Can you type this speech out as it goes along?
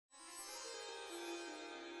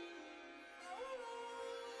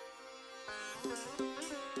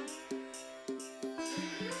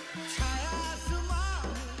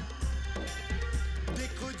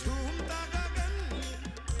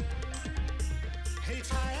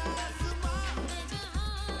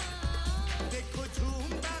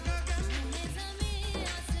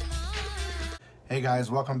Hey guys,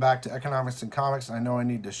 welcome back to Economics and Comics. I know I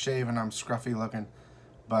need to shave and I'm scruffy looking,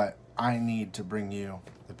 but I need to bring you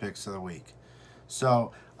the picks of the week.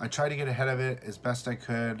 So I tried to get ahead of it as best I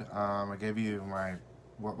could. I gave you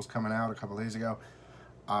what was coming out a couple days ago.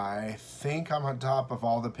 I think I'm on top of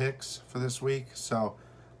all the picks for this week, so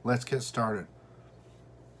let's get started.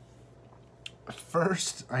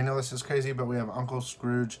 First, I know this is crazy, but we have Uncle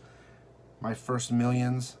Scrooge, My First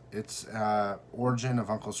Millions. It's origin of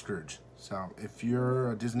Uncle Scrooge. So if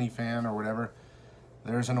you're a Disney fan or whatever,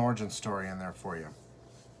 there's an origin story in there for you.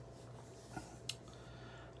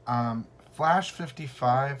 Flash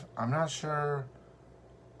 55, I'm not sure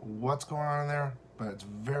what's going on in there, but it's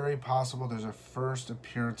very possible there's a first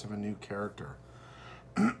appearance of a new character.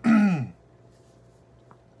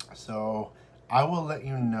 So I will let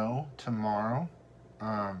you know tomorrow.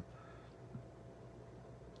 I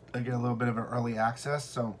get a little bit of an early access,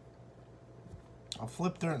 so I'll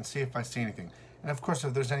flip through it and see if I see anything. And of course,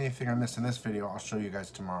 if there's anything I missed in this video, I'll show you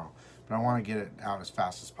guys tomorrow. But I want to get it out as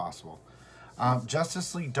fast as possible.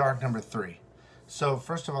 Justice League Dark number 3. So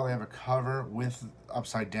first of all, they have a cover with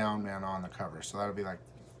Upside Down Man on the cover. So that'll be like,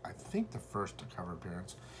 I think, the first cover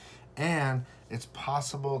appearance. And it's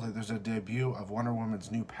possible that there's a debut of Wonder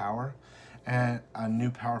Woman's new power, and a new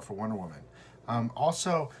power for Wonder Woman.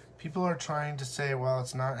 Also, people are trying to say, well,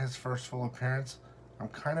 it's not his first full appearance. I'm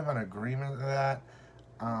kind of in agreement with that.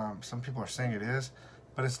 Some people are saying it is,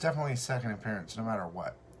 but it's definitely a second appearance, no matter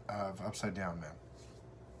what, of Upside Down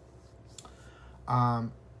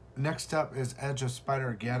Man. Next up is Edge of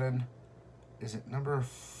Spider-Geddon. Is it number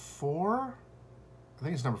 4? I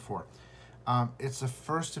think it's number 4. It's the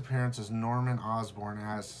first appearance as Norman Osborn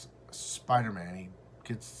as Spider-Man. He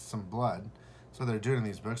gets some blood. So they're doing in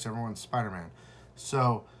these books. Everyone's Spider-Man.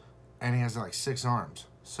 So, and he has like 6 arms.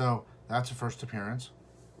 So that's a first appearance.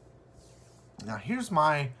 Now here's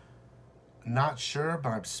my not sure, but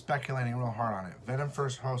I'm speculating real hard on it. Venom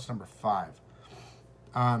First Host number 5.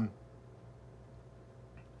 I'm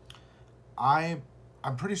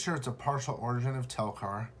pretty sure it's a partial origin of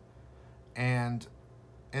Telkar. And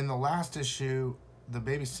in the last issue, the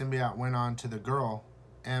baby symbiote went on to the girl,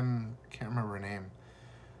 can't remember her name,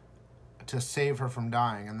 to save her from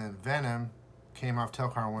dying. And then Venom came off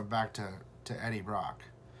Telkar and went back to Eddie Brock.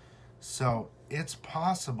 So it's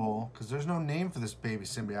possible, because there's no name for this baby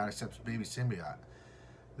symbiote except baby symbiote,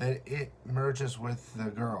 that it merges with the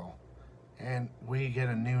girl and we get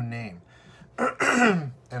a new name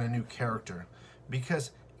and a new character.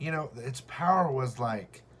 Because, you know, its power was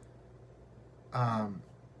like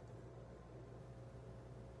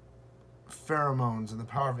pheromones and the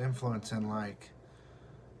power of influence, and like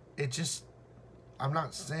it just, I'm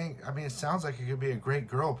not saying, I mean, it sounds like it could be a great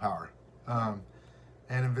girl power.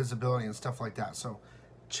 And invisibility and stuff like that. So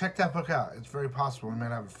check that book out. It's very possible we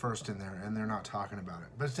might have a first in there and they're not talking about it.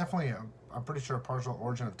 But it's definitely, I'm pretty sure, a partial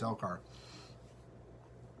origin of Telkar.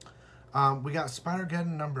 We got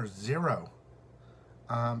Spider-Geddon number 0.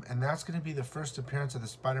 And that's going to be the first appearance of the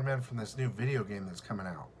Spider-Man from this new video game that's coming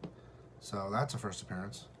out. So that's a first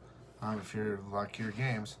appearance, if you're like your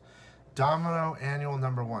games. Domino Annual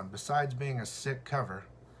number 1. Besides being a sick cover,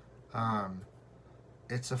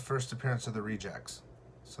 it's the first appearance of the Rejects.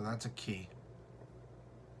 So that's a key.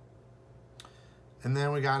 And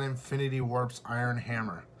then we got Infinity Warp's Iron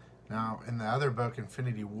Hammer. Now, in the other book,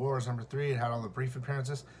 Infinity Wars number 3, it had all the brief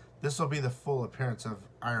appearances. This will be the full appearance of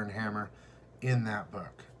Iron Hammer in that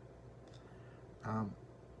book.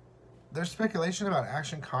 There's speculation about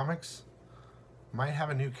Action Comics might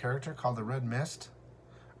have a new character called the Red Mist.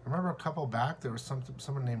 I remember a couple back, there was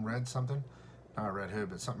someone named Red something. Not Red Hood,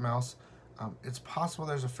 but something else. It's possible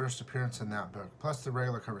there's a first appearance in that book. Plus, the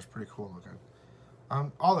regular cover is pretty cool looking.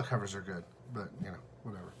 All the covers are good, but, you know,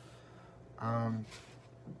 whatever.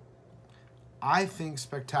 I think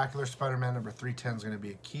Spectacular Spider-Man number 310 is going to be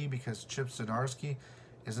a key, because Chip Zdarsky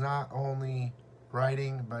is not only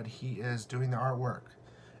writing, but he is doing the artwork.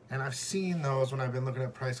 And I've seen those when I've been looking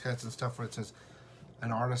at price cuts and stuff where it says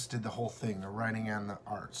an artist did the whole thing, the writing and the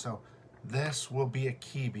art. So this will be a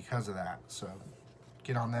key because of that. So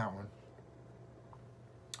get on that one.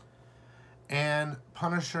 And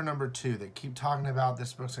Punisher number 2. They keep talking about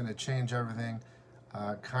this book's going to change everything.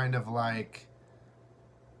 Kind of like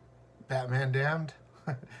Batman Damned.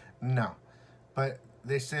 No. But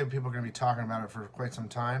they say people are going to be talking about it for quite some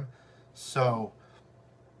time. So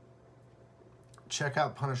check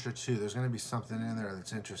out Punisher 2. There's going to be something in there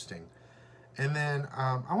that's interesting. And then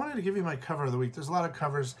I wanted to give you my cover of the week. There's a lot of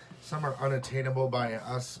covers. Some are unattainable by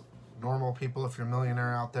us normal people. If you're a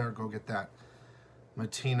millionaire out there, go get that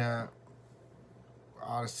Matina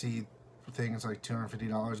Odyssey things like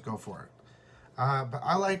 $250, go for it. But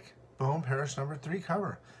I like Bone Parish #3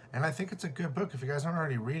 cover, and I think it's a good book. If you guys aren't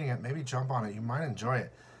already reading it, maybe jump on it. You might enjoy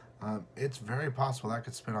it. It's very possible that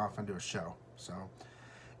could spin off into a show. So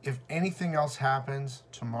if anything else happens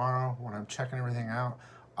tomorrow when I'm checking everything out,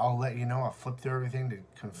 I'll let you know. I'll flip through everything to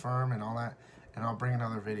confirm and all that, and I'll bring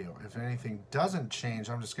another video. If anything doesn't change,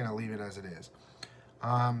 I'm just going to leave it as it is.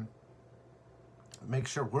 Make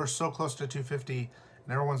sure we're so close to 250,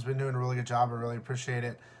 and everyone's been doing a really good job. I really appreciate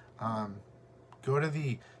it. Go to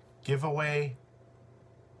the giveaway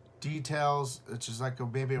details, which is like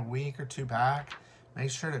maybe a week or two back. Make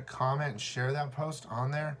sure to comment and share that post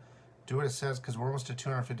on there. Do what it says, because we're almost to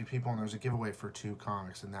 250 people, and there's a giveaway for 2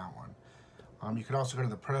 comics in that one. You could also go to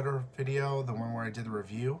the Predator video, the one where I did the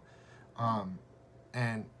review,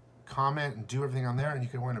 and comment and do everything on there, and you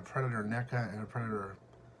can win a Predator NECA and a Predator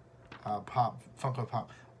Funko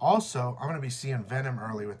Pop. Also, I'm going to be seeing Venom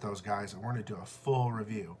early with those guys, and we're going to do a full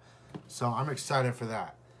review. So I'm excited for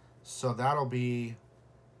that. So that'll be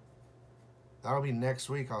next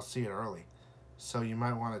week. I'll see it early. So you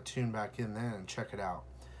might want to tune back in then and check it out.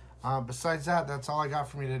 Besides that, that's all I got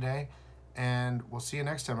from you today. And we'll see you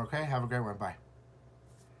next time, okay? Have a great one. Bye.